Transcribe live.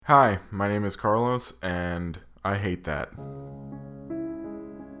Hi, my name is Carlos, and I hate that.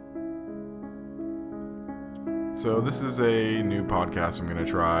 So this is a new podcast I'm going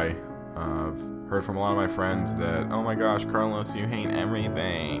to try. I've heard from a lot of my friends that, oh my gosh, Carlos, you hate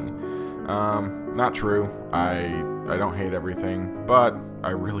everything. Not true. I don't hate everything, but I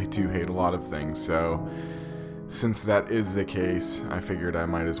really do hate a lot of things. So since that is the case, I figured I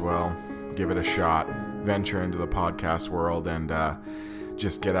might as well give it a shot, venture into the podcast world, and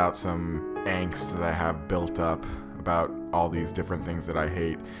just get out some angst that I have built up about all these different things that I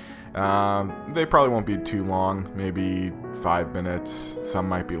hate. They probably won't be too long, maybe 5 minutes. Some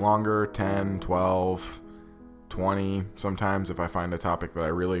might be longer, 10, 12, 20 sometimes if I find a topic that I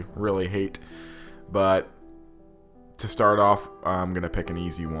really, really hate. But to start off, I'm going to pick an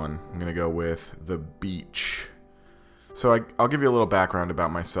easy one. I'm going to go with the beach. So I'll give you a little background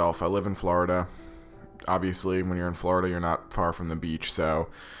about myself. I live in Florida. Obviously, when you're in Florida, you're not far from the beach.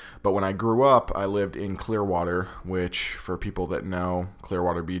 But when I grew up, I lived in Clearwater, which, for people that know,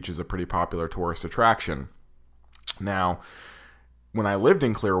 Clearwater Beach is a pretty popular tourist attraction. Now, when I lived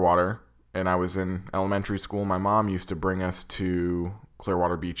in Clearwater and I was in elementary school, my mom used to bring us to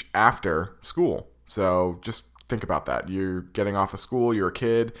Clearwater Beach after school. So just think about that. You're getting off of school, you're a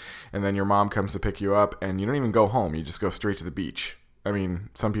kid, and then your mom comes to pick you up, and you don't even go home. You just go straight to the beach. I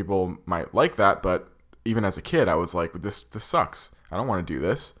mean, some people might like that, but even as a kid, I was like, this sucks. I don't want to do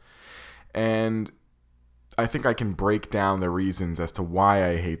this. And I think I can break down the reasons as to why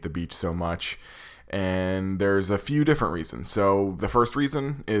I hate the beach so much. And there's a few different reasons. So the first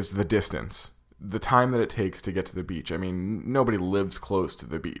reason is the distance, the time that it takes to get to the beach. I mean, nobody lives close to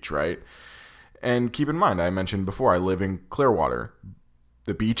the beach, right? And keep in mind, I mentioned before, I live in Clearwater.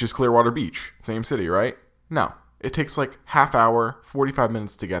 The beach is Clearwater Beach, same city, right? No, it takes like half hour, 45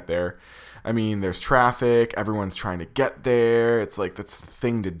 minutes to get there. I mean, there's traffic. Everyone's trying to get there. It's like, that's the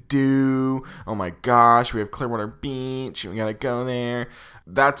thing to do. Oh my gosh, we have Clearwater Beach. We got to go there.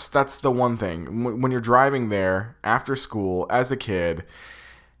 That's the one thing. When you're driving there after school as a kid,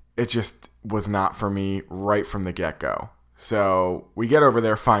 it just was not for me right from the get-go. So we get over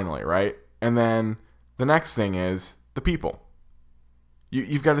there finally, right? And then the next thing is the people.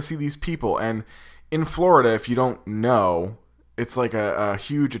 You've got to see these people. And in Florida, if you don't know, it's like a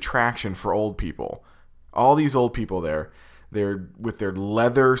huge attraction for old people. All these old people there, they're with their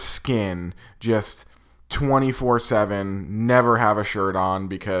leather skin, just 24/7, never have a shirt on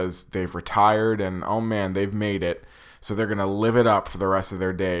because they've retired and, oh man, they've made it. So they're going to live it up for the rest of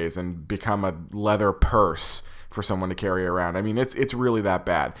their days and become a leather purse for someone to carry around. I mean, it's really that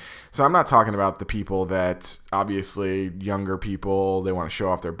bad. So I'm not talking about the people that, obviously, younger people, they want to show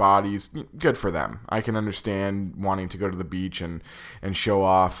off their bodies. Good for them. I can understand wanting to go to the beach and show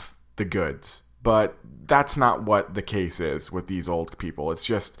off the goods. But that's not what the case is with these old people. It's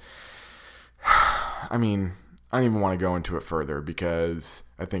just, I mean, I don't even want to go into it further because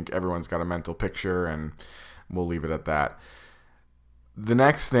I think everyone's got a mental picture, and we'll leave it at that. The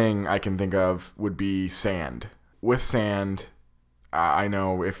next thing I can think of would be sand. With sand, I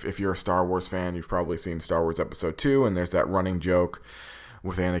know if you're a Star Wars fan, you've probably seen Star Wars Episode 2, and there's that running joke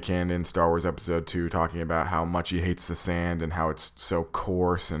with Anakin in Star Wars Episode 2 talking about how much he hates the sand and how it's so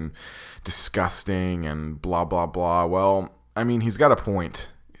coarse and disgusting and blah, blah, blah. Well, I mean, he's got a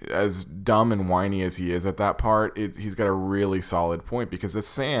point. As dumb and whiny as he is at that part, he's got a really solid point because the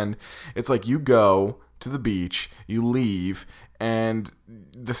sand, it's like you go to the beach, you leave, and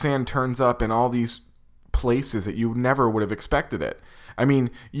the sand turns up in all these places that you never would have expected it. I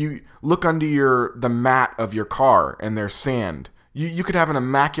mean, you look under the mat of your car and there's sand. You could have an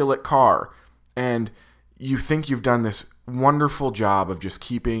immaculate car and you think you've done this wonderful job of just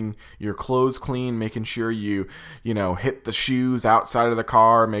keeping your clothes clean, making sure you hit the shoes outside of the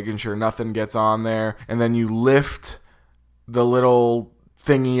car, making sure nothing gets on there, and then you lift the little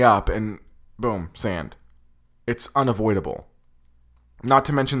thingy up and boom, sand. It's unavoidable. Not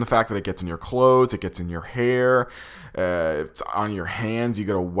to mention the fact that it gets in your clothes, it gets in your hair, it's on your hands. You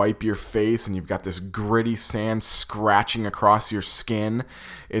got to wipe your face and you've got this gritty sand scratching across your skin.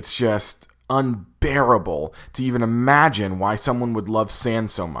 It's just unbearable to even imagine why someone would love sand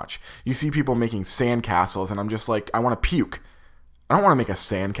so much. You see people making sand castles and I'm just like, I want to puke. I don't want to make a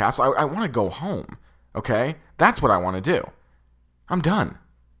sand castle. I want to go home, okay? That's what I want to do. I'm done.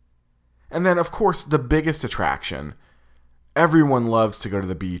 And then, of course, the biggest attraction. Everyone loves to go to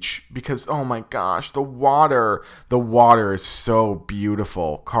the beach because, oh my gosh, the water is so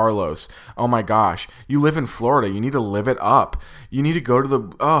beautiful. Carlos, oh my gosh, you live in Florida. You need to live it up. You need to go to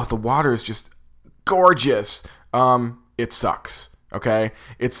the water is just gorgeous. It sucks, okay?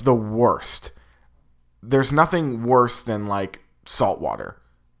 It's the worst. There's nothing worse than like salt water.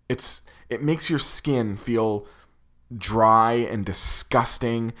 It makes your skin feel dry and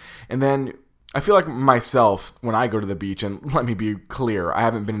disgusting. And then I feel like myself when I go to the beach, and let me be clear, I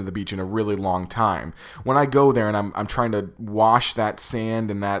haven't been to the beach in a really long time. When I go there and I'm trying to wash that sand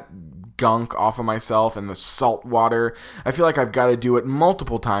and that gunk off of myself and the salt water, I feel like I've got to do it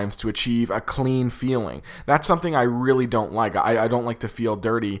multiple times to achieve a clean feeling. That's something I really don't like. I don't like to feel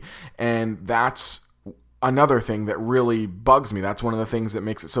dirty, and that's another thing that really bugs me. That's one of the things that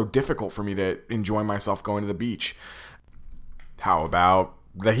makes it so difficult for me to enjoy myself going to the beach. How about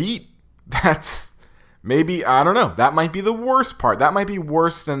the heat? That's maybe, I don't know, that might be the worst part. That might be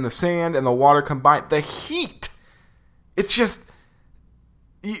worse than the sand and the water combined. The heat! It's just,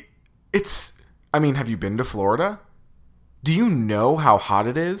 I mean, have you been to Florida? Do you know how hot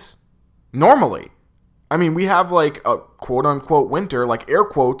it is? Normally. I mean, we have like a quote-unquote winter, like air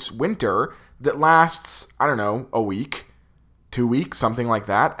quotes winter, that lasts, I don't know, a week, 2 weeks, something like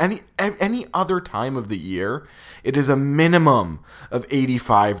that. Any other time of the year, it is a minimum of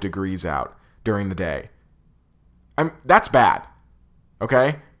 85 degrees out during the day. That's bad,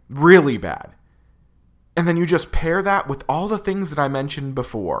 okay? Really bad. And then you just pair that with all the things that I mentioned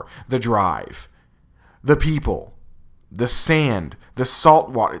before. The drive, the people, the sand, the salt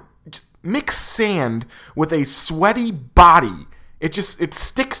water. Just mix sand with a sweaty body. It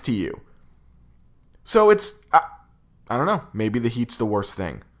sticks to you. So it's, I don't know, maybe the heat's the worst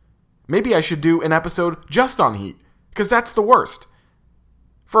thing. Maybe I should do an episode just on heat, because that's the worst.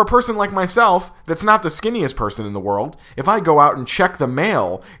 For a person like myself, that's not the skinniest person in the world, if I go out and check the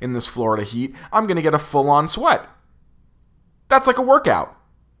mail in this Florida heat, I'm going to get a full-on sweat. That's like a workout.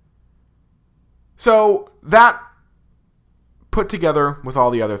 So that put together with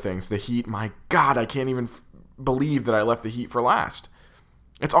all the other things, the heat, my God, I can't even believe that I left the heat for last.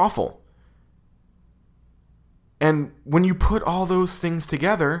 It's awful. And when you put all those things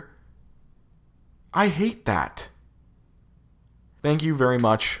together, I hate that. Thank you very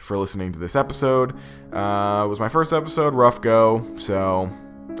much for listening to this episode. It was my first episode, rough go, so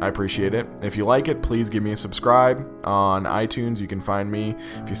I appreciate it. If you like it, please give me a subscribe on iTunes. You can find me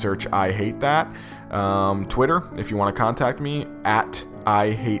if you search I Hate That. Twitter, if you want to contact me, at I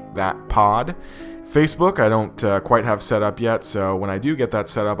Hate That Pod. Facebook, I don't quite have set up yet, so when I do get that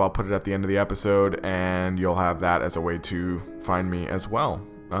set up, I'll put it at the end of the episode, and you'll have that as a way to find me as well.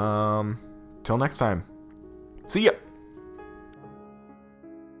 Till next time. See ya!